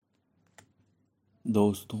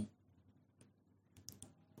दोस्तों,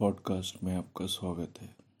 पॉडकास्ट में आपका स्वागत है।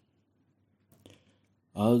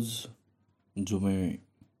 आज जो मैं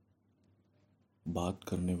बात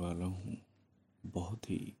करने वाला हूँ बहुत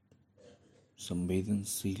ही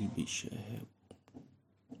संवेदनशील विषय है।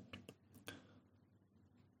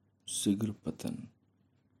 शीघ्र पतन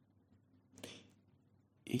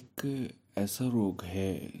एक ऐसा रोग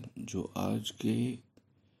है जो आज के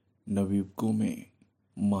नवयुवकों में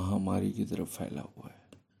महामारी की तरफ फैला हुआ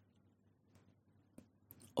है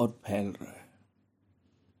और फैल रहा है।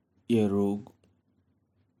 यह रोग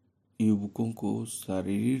युवकों को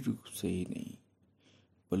शारीरिक रूप से ही नहीं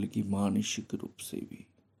बल्कि मानसिक रूप से भी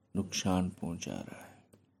नुकसान पहुंचा रहा है।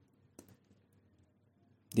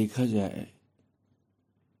 देखा जाए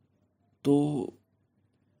तो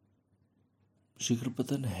शीघ्र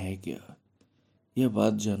पतन है क्या, यह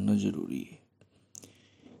बात जानना जरूरी है,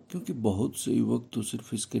 क्योंकि बहुत से युवक तो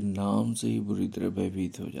सिर्फ इसके नाम से ही बुरी तरह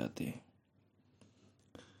भयभीत हो जाते हैं।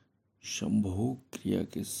 संभोग क्रिया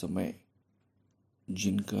के समय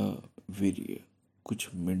जिनका वीर्य कुछ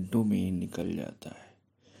मिनटों में ही निकल जाता है,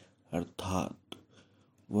 अर्थात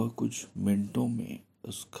वह कुछ मिनटों में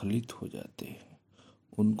स्खलित हो जाते हैं,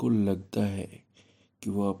 उनको लगता है कि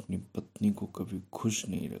वह अपनी पत्नी को कभी खुश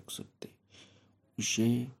नहीं रख सकते,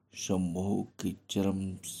 उसे संभोग की चरम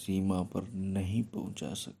सीमा पर नहीं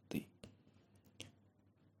पहुंचा सकते।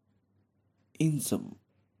 इन सब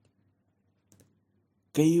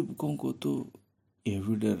कई युवकों को तो यह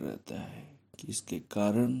भी डर रहता है कि इसके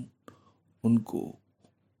कारण उनको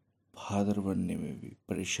फादर बनने में भी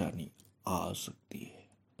परेशानी आ सकती है।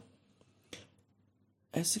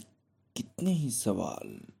 ऐसे कितने ही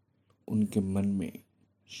सवाल उनके मन में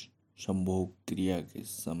संभोग क्रिया के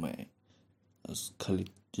समय स्खलित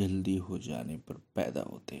जल्दी हो जाने पर पैदा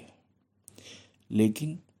होते हैं,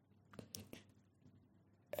 लेकिन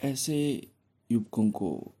ऐसे युवकों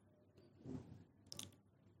को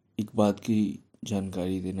एक बात की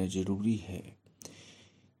जानकारी देना जरूरी है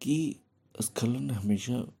कि स्खलन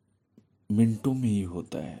हमेशा मिनटों में ही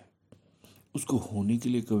होता है। उसको होने के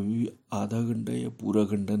लिए कभी भी आधा घंटा या पूरा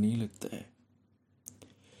घंटा नहीं लगता है।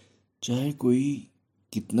 चाहे कोई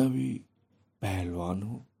कितना भी पहलवान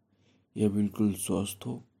हो या बिल्कुल स्वस्थ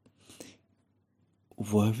हो,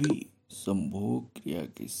 वह भी संभोग क्रिया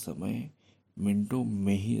के समय मिनटों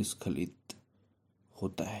में ही स्खलित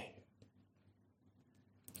होता है।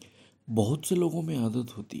 बहुत से लोगों में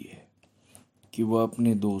आदत होती है कि वह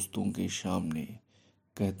अपने दोस्तों के सामने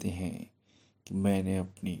कहते हैं कि मैंने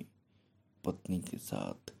अपनी पत्नी के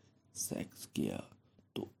साथ सेक्स किया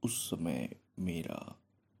तो उस समय मेरा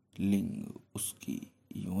लिंग उसकी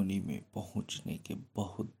योनि में पहुंचने के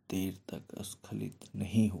बहुत देर तक स्खलित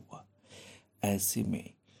नहीं हुआ। ऐसे में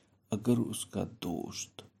अगर उसका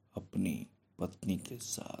दोस्त अपनी पत्नी के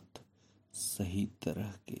साथ सही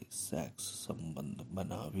तरह के सेक्स संबंध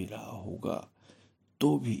बना भी रहा होगा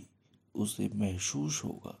तो भी उसे महसूस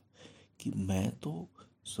होगा कि मैं तो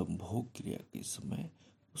संभोग क्रिया के समय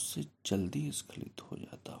उससे जल्दी स्खलित हो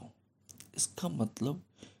जाता हूँ। इसका मतलब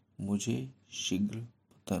मुझे शीघ्र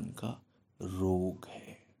पतन का रोग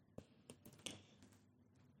है।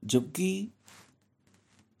 जबकि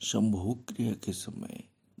संभोग क्रिया के समय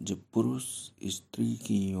जब पुरुष स्त्री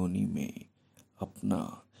की योनि में अपना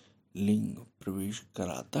लिंग प्रवेश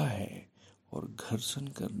कराता है और घर्षण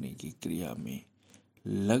करने की क्रिया में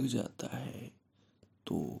लग जाता है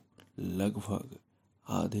तो लगभग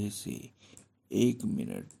आधे से 1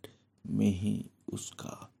 मिनट में ही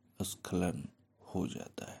उसका स्खलन हो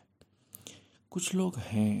जाता है। कुछ लोग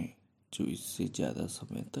हैं जो इससे ज़्यादा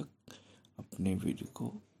समय तक अपने वीर्य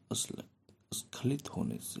को स्खलित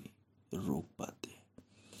होने से रोक पाते हैं,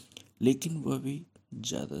 लेकिन वह भी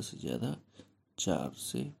ज़्यादा से ज़्यादा 4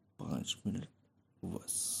 से 5 मिनट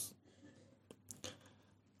बस।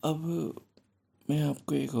 अब मैं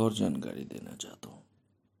आपको एक और जानकारी देना चाहता हूँ।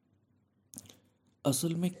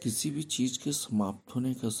 असल में किसी भी चीज़ के समाप्त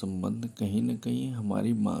होने का संबंध कहीं न कहीं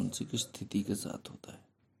हमारी मानसिक स्थिति के साथ होता है।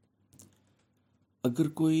 अगर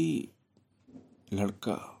कोई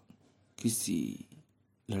लड़का किसी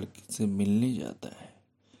लड़की से मिलने जाता है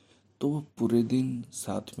तो वह पूरे दिन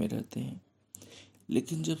साथ में रहते हैं,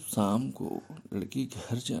 लेकिन जब शाम को लड़की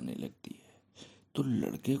घर जाने लगती है तो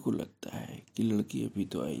लड़के को लगता है कि लड़की अभी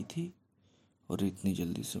तो आई थी और इतनी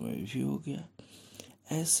जल्दी समय भी हो गया।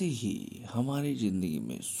 ऐसे ही हमारी जिंदगी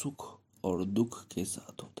में सुख और दुख के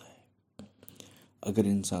साथ होता है। अगर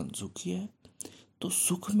इंसान सुखी है तो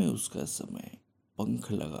सुख में उसका समय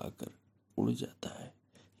पंख लगाकर उड़ जाता है,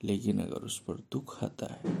 लेकिन अगर उस पर दुख आता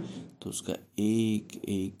है तो उसका एक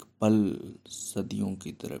एक पल सदियों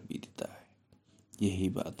की तरह बीतता है। यही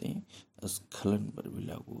बातें स्खलन पर भी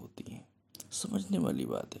लागू होती हैं। समझने वाली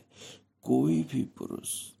बात है। कोई भी पुरुष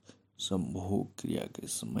संभोग क्रिया के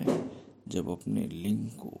समय जब अपने लिंग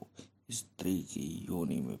को स्त्री की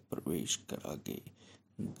योनि में प्रवेश करा के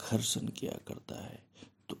घर्षण किया करता है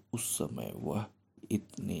तो उस समय वह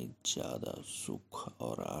इतने ज़्यादा सुख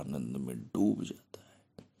और आनंद में डूब जाता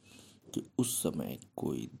है कि उस समय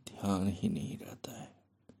कोई ध्यान ही नहीं रहता है।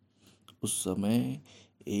 उस समय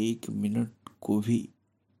 1 मिनट को भी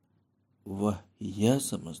वह यह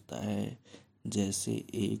समझता है जैसे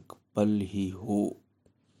एक पल ही हो।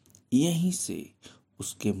 यहीं से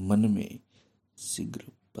उसके मन में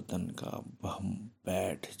शीघ्र पतन का भ्रम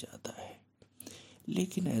बैठ जाता है।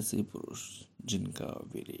 लेकिन ऐसे पुरुष जिनका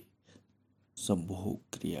वीर्य संभोग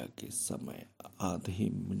क्रिया के समय आधे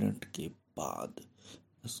मिनट के बाद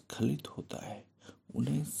स्खलित होता है,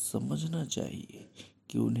 उन्हें समझना चाहिए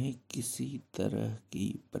कि उन्हें किसी तरह की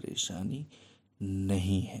परेशानी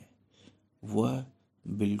नहीं है, वह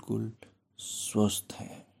बिल्कुल स्वस्थ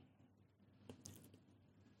हैं।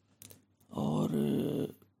 और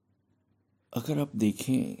अगर आप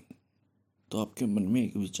देखें तो आपके मन में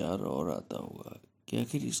एक विचार और आता होगा कि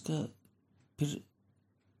आखिर इसका फिर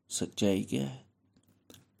सच्चाई क्या है,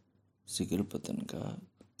 शीघ्र पतन का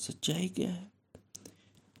सच्चाई क्या है।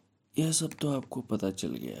 यह सब तो आपको पता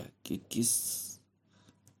चल गया कि किस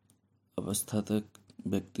अवस्था तक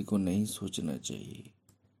व्यक्ति को नहीं सोचना चाहिए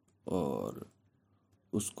और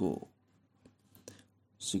उसको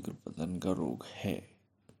शीघ्र पतन का रोग है।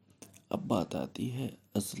 अब बात आती है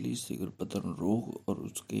असली शीघ्र पतन रोग और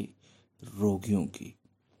उसके रोगियों की।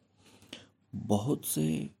 बहुत से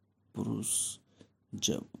पुरुष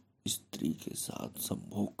जब स्त्री के साथ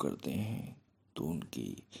संभोग करते हैं तो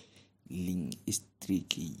उनकी लिंग स्त्री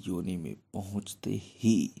की योनि में पहुंचते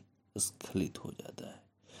ही स्खलित हो जाता है।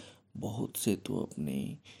 बहुत से तो अपने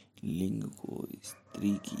लिंग को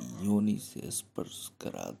स्त्री की योनि से स्पर्श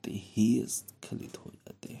कराते ही स्खलित हो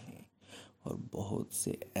जाते हैं और बहुत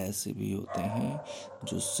से ऐसे भी होते हैं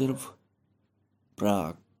जो सिर्फ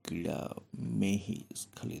प्राक क्रीड़ा में ही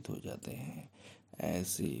स्खलित हो जाते हैं।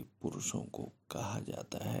 ऐसे पुरुषों को कहा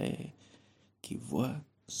जाता है कि वह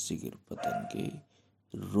शीघ्र पतन के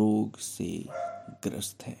रोग से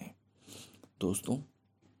ग्रस्त हैं। दोस्तों,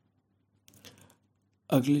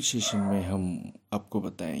 अगले सेशन में हम आपको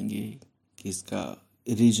बताएंगे कि इसका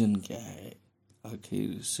रीजन क्या है,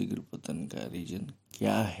 आखिर शीघ्र पतन का रीजन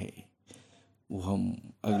क्या है, वो हम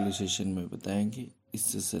अगले सेशन में बताएंगे।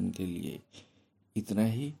 इस सेशन के लिए इतना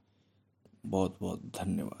ही। बहुत बहुत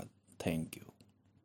धन्यवाद। Thank you.